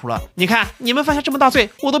么清楚了，你看你们犯下这么大罪，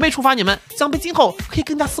我都没处罚你们，想必今后可以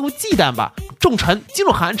更加肆无忌惮吧。众臣噤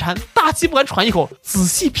若寒蝉，大气不敢喘一口，仔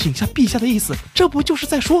细品下陛下的意思，这不就是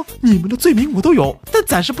在说你们的罪名我都有，但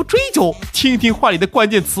暂时不追究，听听话里的关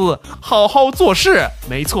键词，好好做事。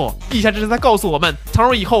没错，陛下这是在告诉我们，尝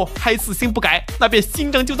入以后还死心不改，那便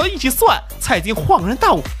新账旧账一起算。蔡京恍然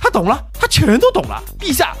大悟，他懂了，他全都懂了。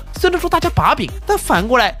陛下虽然说大家把柄，但反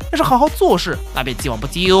过来要是好好做事，那便既往不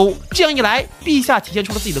咎。这样一来，陛下体现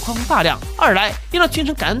出了自己的宽宏大量；二来也让群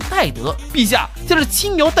臣感恩戴德。陛下将这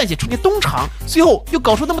轻描淡写出现东厂，随后又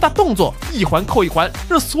搞出那么大动作，一环扣一环，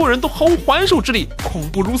让所有人都毫无还手之力，恐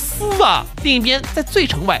怖如斯啊！另一边，在醉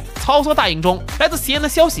城外，曹操大营中，来自咸阳的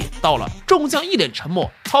消息到了，众将一脸沉默。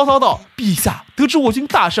曹操道：“陛下得知我军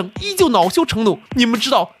大胜，依旧恼羞成怒，你们知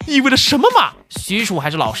道意味着什么吗？”许褚还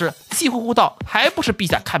是老实，气呼呼道：“还不是陛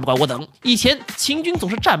下看不惯我等？以前秦军总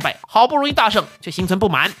是战败，好不容易大胜，却心存不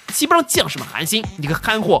满，岂不让将士们寒心？你个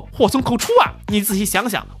憨货，祸从口出啊！你仔细想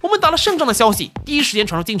想，我们打了胜仗的消息，第一时间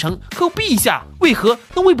传入京城，可陛下为何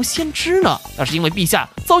能未卜先知呢？那是因为陛下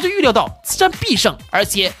早就预料到此战必胜，而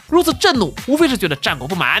且如此震怒，无非是觉得战果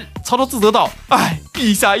不满。”曹操自责道：“哎，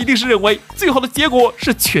陛下一定是认为最好的结果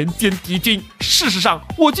是全歼敌军。事实上，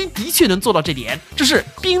我军的确能做到这点，只是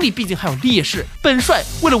兵力毕竟还有劣势。本帅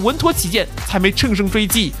为了稳妥起见，才没乘胜追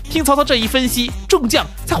击。”听曹操这一分析，众将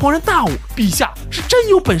才恍然大悟，陛下是真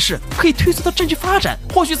有本事，可以推测到战局发展。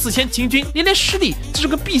或许此前秦军连连失利，就是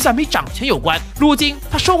跟陛下没掌权有关。如今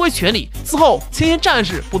他收回权力，此后前线战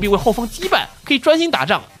事不必为后方羁绊，可以专心打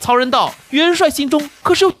仗。曹仁道：“元帅心中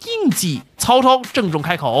可是有定计。”曹操郑重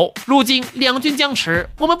开口：“如今两军僵持，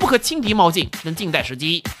我们不可轻敌冒进，只能静待时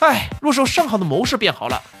机。若是有上好的谋士便好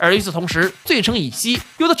了。”而与此同时，醉城以西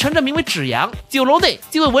有的城镇名为芷阳，酒楼内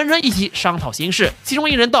几位文人一起商讨形势。其中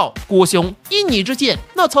一人道：“郭兄，依你之见，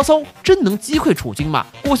那曹操真能击溃楚军吗？”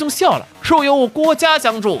郭兄笑了：“若有国家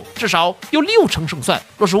相助，至少有60%胜算；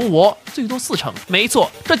若是无我，最多40%。”没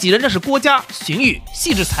错，这几人正是郭嘉、荀彧、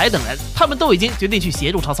戏志才等人，他们都已经决定去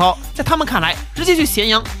协助曹操。在他们看来，直接去咸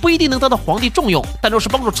阳不一定能得到皇帝重用，但若是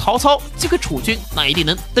帮助曹操击溃楚军，那一定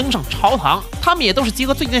能登上朝堂。他们也都是结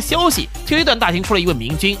合最近的消息，推断大秦出了一位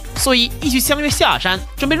明君，所以一起相约下山，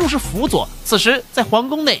准备入室辅佐。此时在皇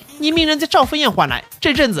宫内，你命人将赵飞燕唤来，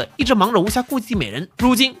这阵子一直忙着无暇顾及美人，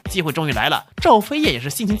如今机会终于来了。赵飞燕也是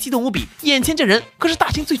心情激动无比，眼前这人可是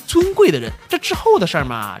大秦最尊贵的人。这之后的事儿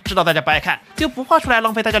嘛，知道大家不爱看，就不画出来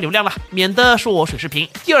浪费大家流量了，免得说我水视频。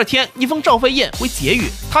第二天，你封赵飞燕为婕妤，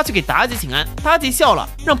他去给妲己请安，妲己笑了，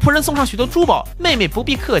让仆人送上许多珠宝。妹妹不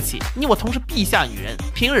必客气，你我同是陛下女人，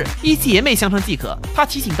平日以姐妹相称即可。他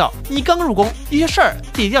提醒道：“你刚入宫，有些事儿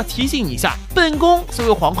姐姐要提醒你一下。本宫虽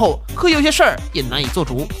为皇后，可有些事儿也难以做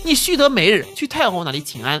主。你须得每日去太后那里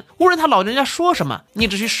请安，无论他老人家说什么，你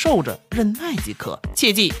只需受着忍耐即可。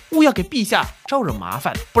切记勿要给陛下招惹麻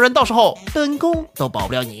烦，不然到时候本宫都保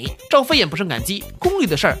不了你。”赵飞燕不胜感激，宫里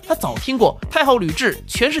的事儿他早听过，太后吕雉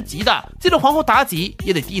权势极大，接着皇后妲己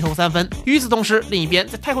也得低头3分。与此同时，另一边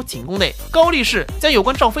在太后寝宫内，高力士将有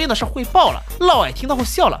关赵飞燕的事汇报了。嫪毐听到后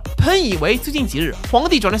笑了，本以为最近几日皇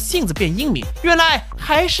帝转了性子变英明，原来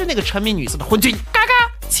还是那个沉迷女色的昏君。嘎嘎，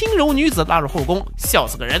轻柔女子拉入后宫，笑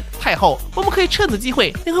死个人。太后，我们可以趁此机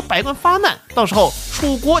会联合百官发难，到时候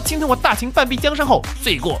楚国侵吞我大秦半壁江山后，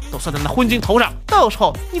罪过都算在那昏君头上。到时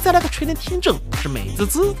候你再来个垂帘听政，是美滋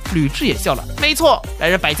滋。吕雉也笑了，没错，来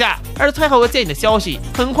人摆驾。而太后要见你的消息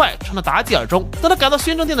很快传到妲己耳中，等他赶到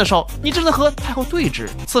宣政殿的时候，你正在和太后对峙。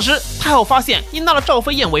此时太后发现你纳了赵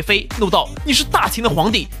飞燕为妃，怒道：“你是大秦的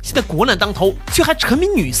皇帝，现在国难当头，却还沉迷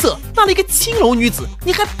女色，纳了一个青楼女子，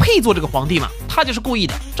你还配做这个皇帝吗？”他就是故意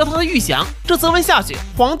的，照他的预想，这责问下去，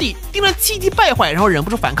皇帝定然气急败坏，然后忍不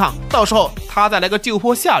住反抗。到时候他再来个就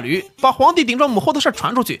坡下驴，把皇帝顶撞母后的事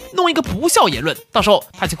传出去，弄一个不孝言论，到时候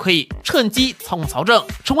他就可以趁机操控曹政，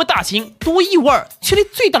成为大秦独一无二、权力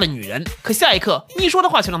最大的女人。可下一刻你说的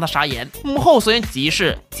话却让他傻眼，母后所言极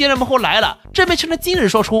是，既然母后来了，这便趁着今日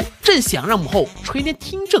说出，正想让母后垂帘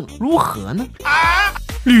听政，如何呢？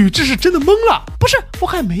吕雉是真的懵了，不是，我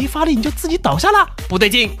还没发力你就自己倒下了，不对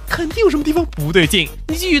劲，肯定有什么地方不对劲。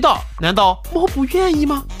你继续道：“难道母后不愿意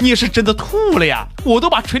吗？你也是真的吐了呀！我都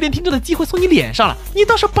把垂帘听政的机会送你脸上了，你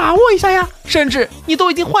倒是把握一下呀！甚至你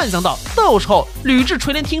都已经幻想到，到时候吕雉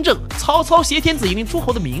垂帘听政，曹操挟天子以令诸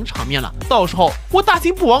侯的名场面了，到时候我大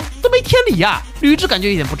秦不亡都没天理呀！”吕雉感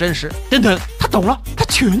觉一点不真实，等等，他懂了，他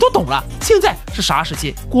全都懂了。现在是啥时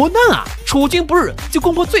期？国难啊！楚军不日就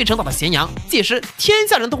攻破罪城，打到咸阳，届时天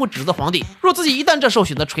下人都会指责皇帝。若自己一旦这时候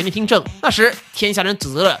选择垂帘听政，那时天下人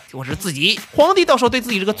指责的就会是自己。皇帝到时候对自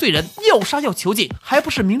己这个罪人要杀要囚禁，还不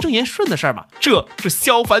是名正言顺的事儿吗？这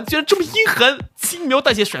萧凡居然这么阴狠，轻描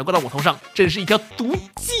淡写甩过到我头上，真是一条毒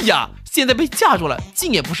计呀！现在被架住了，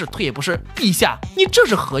进也不是，退也不是，陛下，你这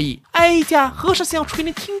是何意？哀家何时想要垂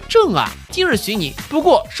帘听政啊？今日寻你，不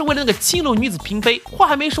过是为了那个青楼女子嫔妃。话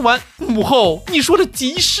还没说完，母后，你说的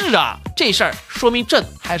极是啊！这事儿说明朕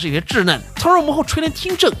还是有些稚嫩。倘若母后垂帘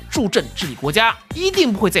听政，助朕治理国家，一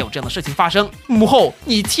定不会再有这样的事情发生。母后，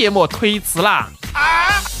你切莫推辞啦！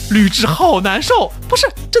吕雉好难受，不是，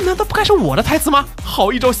这难道不该是我的台词吗？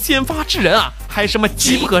好一招先发制人啊！还什么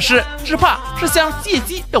机不可失，只怕是想借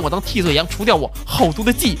机让我当替罪羊，除掉我好毒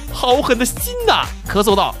的计，好狠的心呐！咳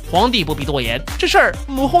嗽道：“皇帝不必多言，这事儿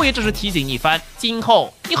母后也只是提醒一番，今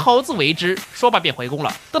后你好自为之。”说罢便回宫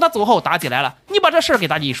了。等他走后，妲己来了，你把这事儿给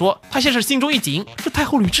妲己一说，他先是心中一紧，这太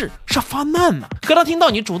后吕雉是要发难呐。可当听到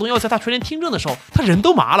你主动要求他垂帘听政的时候，他人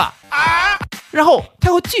都麻了然后太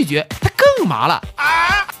后拒绝，他更麻了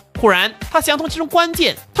忽然，他想通其中关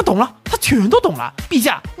键，他懂了，他全都懂了。陛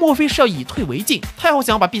下，莫非是要以退为进？太后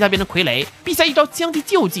想要把陛下变成傀儡，陛下一招将计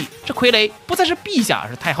就计，这傀儡不再是陛下，而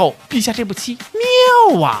是太后。陛下这步棋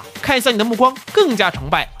妙啊！看向你的目光更加崇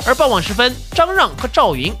拜。而傍晚时分，张让和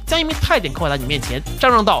赵云将一名太监扣在你面前。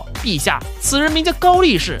张让道：“陛下，此人名叫高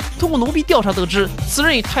力士，通过奴婢调查得知，此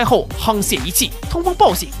人与太后沆瀣一气，通风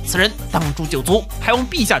报信，此人当诛九族，还望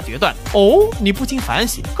陛下决断。”哦，你不禁反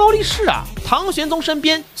省，高力士啊，唐玄宗身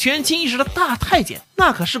边权倾一时的大太监，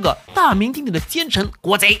那可是个大名鼎鼎的奸臣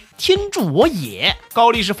国贼，天助我也！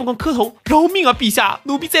高力士疯狂磕头，饶命啊，陛下，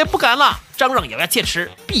奴婢再也不敢了。张让咬牙切齿：“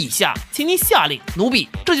陛下，请您下令，奴婢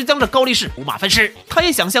这就将这高力士五马分尸。”他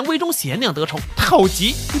也想像魏忠贤那样得宠，他好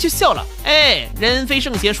急，你却笑了。哎，人非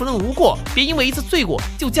圣贤，孰能无过？别因为一次罪过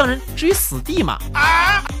就将人置于死地嘛！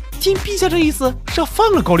听陛下这意思是要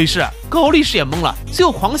放了高力士。高力士也懵了，随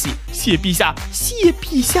后狂喜：“谢陛下，谢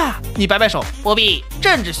陛下！”你摆摆手：“不必，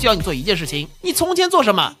朕只需要你做一件事情，你从前做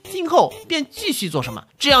什么，今后便继续做什么。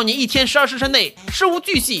只要你一天12时辰内事无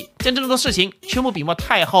巨细，将这种事情全部禀报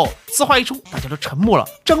太后。”此话一出，大家都沉默了。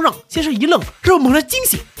张让先是一愣，然后猛然惊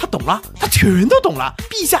醒，他懂了，他全都懂了。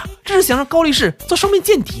陛下这是想让高力士做双面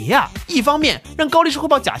间谍啊！一方面让高力士汇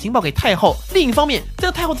报假情报给太后，另一方面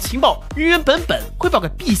将太后的情报原原本本汇报给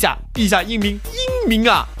陛下。陛下英明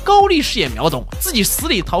啊！高力士也秒懂，自己死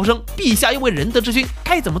里逃生，陛下又为仁德之君，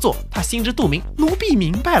该怎么做他心知肚明。奴婢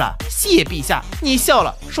明白了，谢陛下。你笑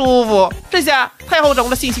了，舒服。这下太后掌握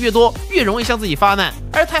的信息越多，越容易向自己发难，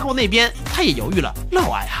而太后那边她也犹豫了。嫪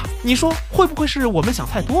毐啊，你说会不会是我们想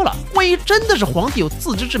太多了？万一真的是皇帝有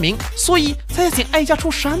自知之明，所以才想请哀家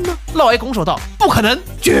出山呢？嫪毐拱手道：“不可能，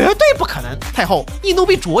绝对不可能！太后，你奴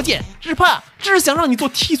婢拙见，只怕只是想让你做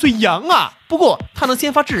替罪羊啊。不过他能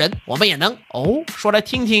先发制人，我们也能。哦，说来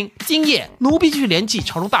听听。今夜奴婢继续联系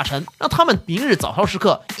朝中大臣，让他们明日早朝时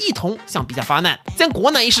刻一同向陛下发难，将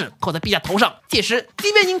国难一事扣在陛下头上。届时，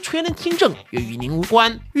即便您垂帘听政，也与您无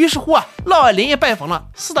关。”于是乎啊，嫪毐连夜拜访了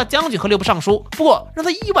4大将军和6部尚书。不过让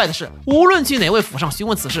他意外的是，无论去哪位府上询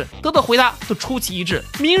问此事，得到回答都出奇一致：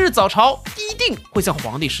明日早朝一定会向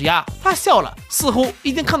皇帝施压。他笑了，似乎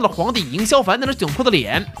已经看到了皇帝迎萧凡那张窘迫的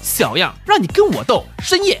脸。小样，让你跟我斗！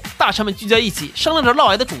深夜，大臣们聚在一起商量着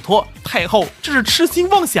嫪毐的嘱托。太后这是痴心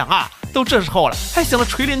妄想啊！都这时候了，还想着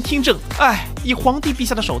垂帘听政。哎，以皇帝陛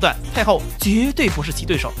下的手段，太后绝对不是其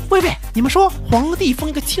对手。喂，你们说皇帝封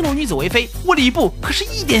一个青楼女子为妃，我礼部可是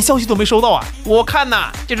一点消息都没收到啊！我看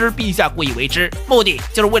呐，这就是陛下故意为之，目的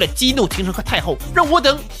就是为了激怒群臣和太后，让我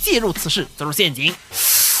等介入此事，走入陷阱。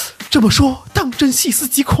这么说，当真细思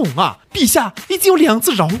极恐啊！陛下已经有2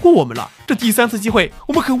次饶过我们了，这第3次机会，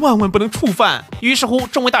我们可万万不能触犯。于是乎，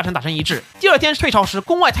众位大臣达成一致。第2天退朝时，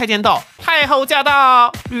宫外太监道：“太后驾到。”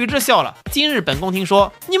吕雉笑了：“今日本宫听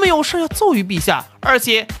说你们有事要奏于陛下，而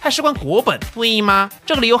且还事关国本，对吗？”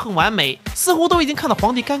这个理由很完美，似乎都已经看到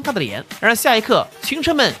皇帝尴尬的脸。然而下一刻，群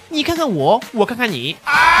臣们你看看我，我看看你。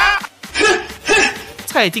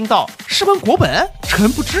蔡京道：“事关国本，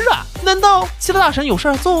臣不知啊。难道其他大臣有事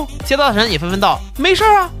要奏？”其他大臣也纷纷道：“没事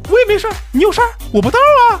啊，我也没事。你有事，我不到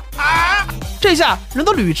啊。”这下人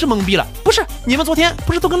都吕雉懵逼了，不是你们昨天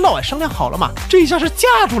不是都跟嫪毐商量好了吗？这一下是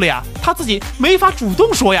架住了呀，他自己没法主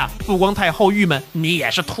动说呀。不光太后郁闷，你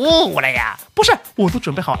也是吐了呀。不是，我都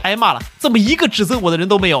准备好挨骂了，怎么一个指责我的人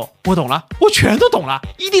都没有？我懂了，我全都懂了，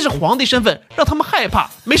一定是皇帝身份让他们害怕。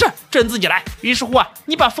没事，朕自己来。于是乎啊，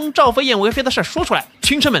你把封赵飞燕为妃的事说出来，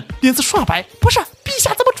群臣们脸色刷白。不是，陛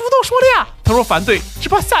下怎么主动说的呀？他若反对，只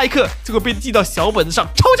怕下一刻就会被记到小本子上，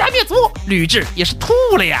抄家灭族。吕雉也是吐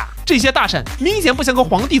了呀。这些大臣明显不想跟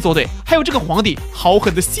皇帝作对，还有这个皇帝好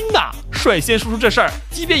狠的心呐！率先说出这事儿，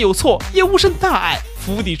即便有错也无伤大碍，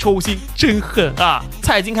釜底抽薪，真狠啊！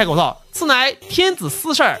蔡京开口道：“此乃天子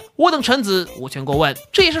私事儿，我等臣子无权过问。”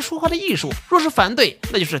这也是说话的艺术。若是反对，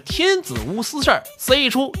那就是天子无私事儿。此一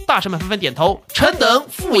出，大臣们纷纷点头，臣等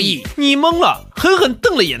附议。你懵了，狠狠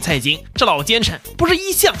瞪了眼蔡京。这老奸臣不是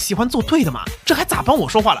一向喜欢作对的吗？这还咋帮我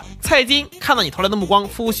说话了？蔡京看到你投来的目光，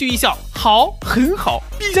抚须一笑：“好，很好，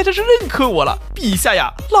陛下真是认可我了。陛下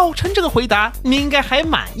呀，老臣这个回答你应该还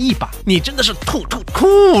满意吧？你真的是吐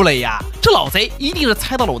了呀！这老贼一定是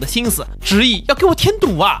猜到了我的心思，执意要给我添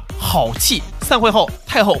堵啊！好气！”散会后，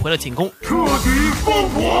太后回了寝宫，彻底疯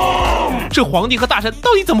狂！这皇帝和大臣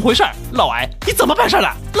到底怎么回事？嫪毐，你怎么办事的？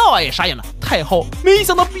嫪毐也傻眼了。太后，没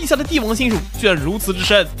想到陛下的帝王心术居然如此之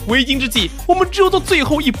深，为今之计，我们只有做最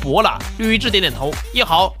后一搏了。吕雉点点头，也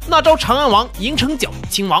好，那招长安王嬴城角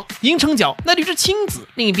亲王，嬴城角乃吕雉亲子。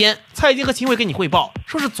另一边，蔡京和秦桧给你汇报，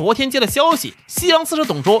说是昨天接了消息，西凉刺史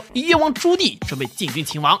董卓与越王朱棣准备进军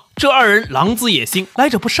秦王，这二人狼子野心，来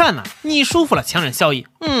者不善呐。你舒服了，强忍笑意，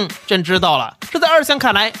朕知道了。这在二相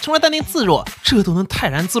看来，成了淡定自若，这都能泰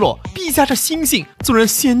然自若，陛下这心性，纵然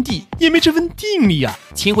先帝也没这份定力啊。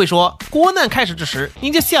秦桧说，国难开始之时，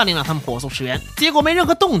您就下令让他们火速驰援，结果没任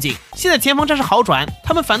何动静。现在前方战事好转，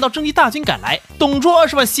他们反倒征集大军赶来，董卓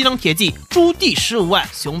20万西凉铁骑，朱棣15万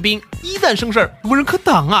雄兵，一旦生事无人可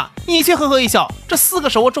挡啊。你却呵呵一笑，这4个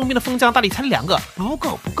手握重兵的封疆大吏才2个，不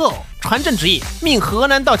够。传朕旨意，命河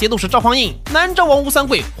南道节度使赵匡胤、南诏王吴三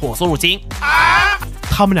桂火速入京。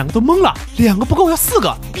他们2个都懵了，2个不够要4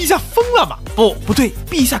个，陛下疯了吗？不对，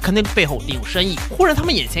陛下肯定背后另有深意。忽然他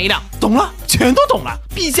们眼前一亮，懂了，全都懂了。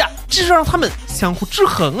陛下这是让他们相互制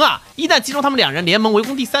衡啊！一旦其中他们2人联盟围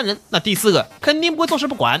攻第3人，那第4个肯定不会坐视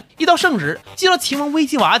不管。一到圣旨，就让秦王危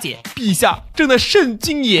机瓦解。陛下正在圣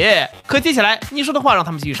君也。可接下来你说的话让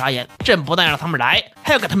他们继续傻眼，朕不但要让他们来，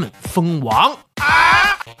还要给他们封王。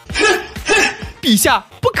陛下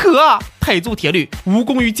不可啊！太祖铁律，无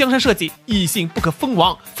功于江山社稷，异姓不可封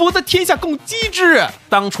王，否则天下共击之。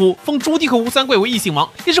当初封朱棣和吴三桂为异姓王，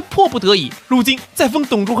也是迫不得已。如今再封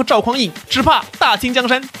董卓和赵匡胤，只怕大清江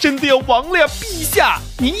山真的要亡了呀！陛下，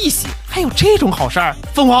你一喜还有这种好事儿？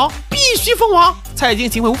封王必须封王！蔡京、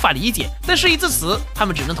秦桧无法理解，但事已至此，他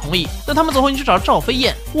们只能同意。等他们走后，你去找赵飞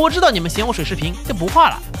燕。我知道你们嫌我水视频，就不画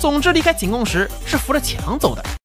了。总之，离开寝宫时是扶着墙走的。